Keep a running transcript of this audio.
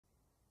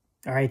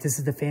All right, this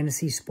is the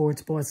Fantasy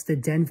Sports Boss. The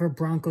Denver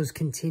Broncos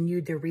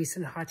continued their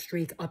recent hot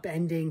streak,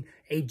 upending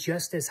a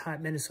just as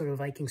hot Minnesota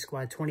Vikings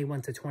squad,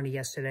 21-20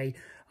 yesterday,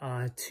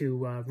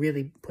 to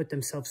really put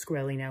themselves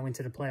squarely now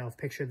into the playoff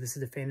picture. This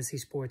is the Fantasy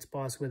Sports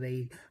Boss with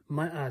a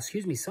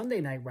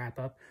Sunday night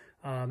wrap-up.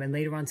 And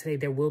later on today,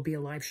 there will be a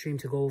live stream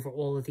to go over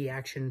all of the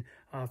action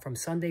from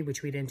Sunday,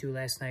 which we didn't do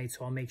last night.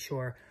 So I'll make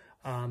sure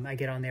I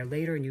get on there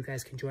later and you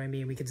guys can join me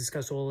and we can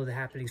discuss all of the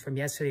happenings from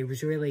yesterday. It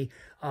was really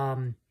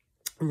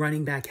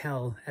running back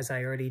hell, as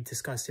I already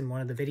discussed in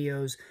one of the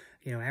videos.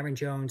 You know, Aaron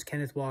Jones,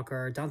 Kenneth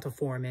Walker, Donta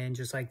Foreman,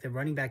 just like the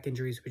running back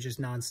injuries were just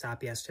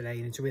nonstop yesterday,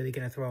 and it's really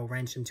going to throw a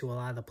wrench into a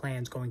lot of the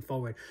plans going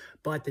forward.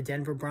 But the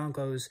Denver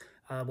Broncos,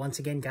 once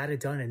again, got it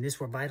done, and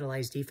this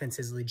revitalized defense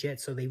is legit.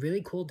 So they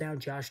really cooled down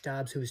Josh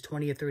Dobbs, who was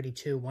 20 of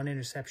 32, one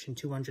interception,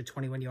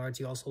 221 yards.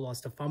 He also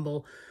lost a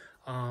fumble.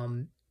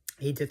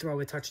 He did throw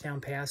a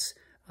touchdown pass,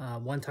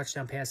 one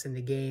touchdown pass in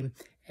the game.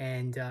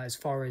 And as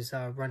far as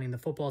running the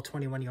football,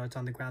 21 yards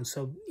on the ground.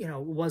 So, you know,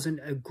 it wasn't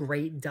a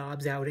great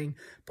Dobbs outing,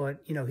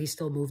 but, you know, he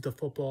still moved the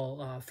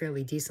football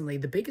fairly decently.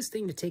 The biggest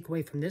thing to take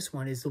away from this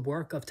one is the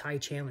work of Ty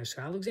Chandler.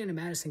 So Alexander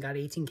Madison got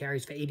 18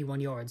 carries for 81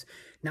 yards.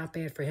 Not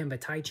bad for him,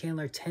 but Ty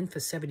Chandler, 10 for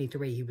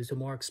 73. He was the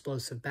more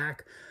explosive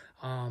back.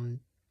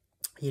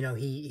 You know,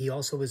 he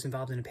also was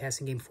involved in a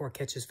passing game, 4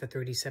 catches for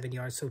 37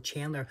 yards. So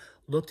Chandler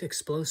looked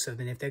explosive.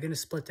 And if they're going to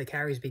split the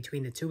carries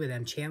between the two of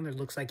them, Chandler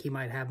looks like he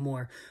might have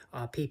more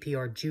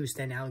PPR juice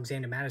than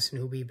Alexander Madison,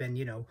 who we've been,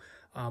 you know,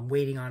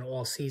 waiting on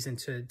all season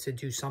to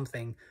do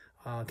something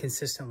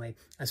consistently.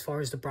 As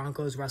far as the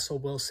Broncos, Russell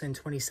Wilson,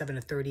 27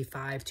 of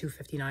 35,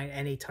 259,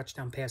 and a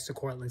touchdown pass to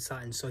Cortland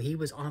Sutton. So he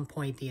was on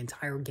point the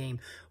entire game.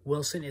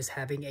 Wilson is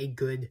having a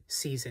good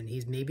season.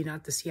 He's maybe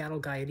not the Seattle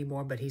guy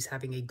anymore, but he's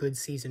having a good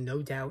season,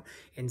 no doubt.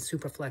 In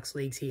Superflex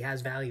leagues, he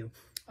has value.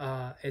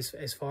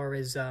 As far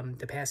as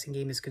the passing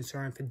game is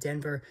concerned for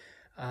Denver,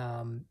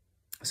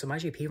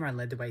 Samaje Perine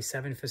led the way,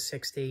 7 for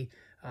 60.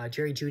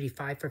 Jerry Jeudy,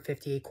 5 for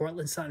 58.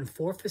 Cortland Sutton,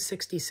 4 for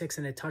 66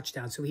 and a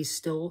touchdown. So he's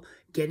still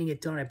getting it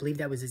done. I believe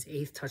that was his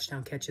 8th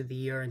touchdown catch of the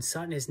year. And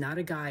Sutton is not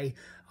a guy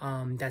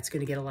that's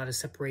going to get a lot of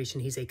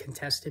separation. He's a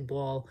contested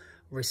ball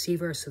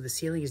receiver, so the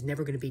ceiling is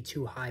never going to be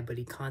too high, but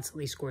he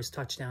constantly scores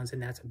touchdowns,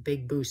 and that's a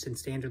big boost in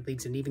standard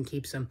leagues and even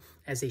keeps him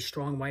as a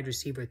strong wide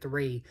receiver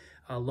 3,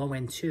 low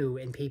end 2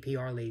 in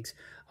PPR leagues.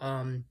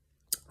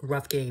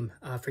 Rough game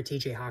for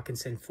TJ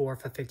Hawkinson, 4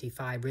 for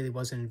 55, really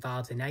wasn't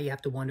involved. And now you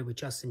have to wonder with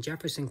Justin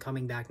Jefferson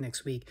coming back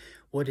next week,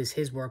 what is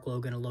his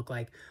workload going to look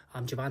like?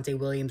 Javonte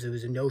Williams, it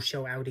was a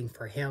no-show outing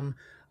for him,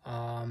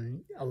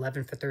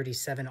 11 for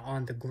 37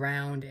 on the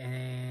ground.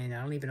 And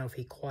I don't even know if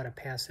he caught a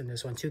pass in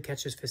this one, 2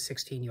 catches for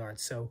 16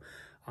 yards. So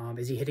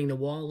is he hitting the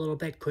wall a little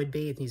bit? Could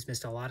be. He's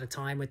missed a lot of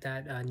time with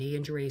that knee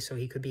injury, so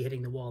he could be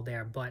hitting the wall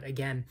there. But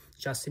again,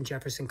 Justin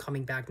Jefferson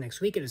coming back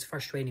next week. It is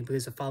frustrating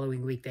because the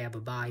following week they have a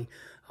bye,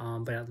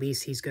 but at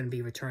least he's going to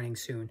be returning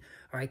soon.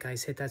 All right,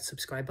 guys, hit that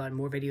subscribe button.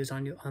 More videos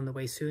on the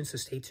way soon, so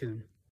stay tuned.